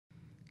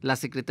La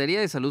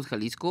Secretaría de Salud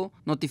Jalisco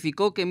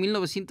notificó que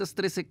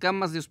 1,913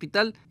 camas de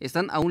hospital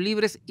están aún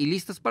libres y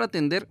listas para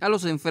atender a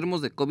los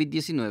enfermos de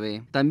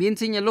COVID-19. También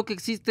señaló que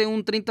existe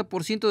un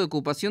 30% de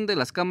ocupación de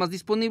las camas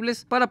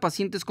disponibles para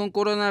pacientes con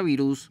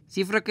coronavirus,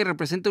 cifra que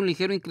representa un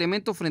ligero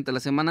incremento frente a la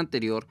semana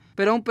anterior,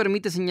 pero aún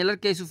permite señalar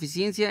que hay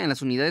suficiencia en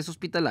las unidades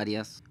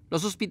hospitalarias.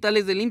 Los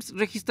hospitales del IMSS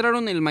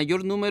registraron el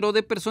mayor número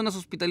de personas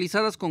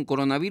hospitalizadas con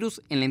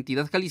coronavirus en la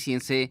entidad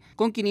jalisciense,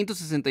 con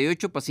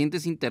 568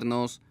 pacientes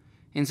internos.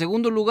 En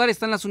segundo lugar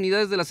están las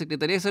unidades de la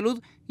Secretaría de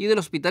Salud y del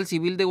Hospital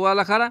Civil de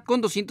Guadalajara,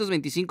 con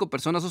 225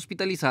 personas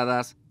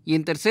hospitalizadas. Y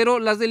en tercero,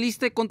 las del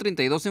ISSSTE, con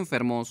 32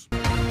 enfermos.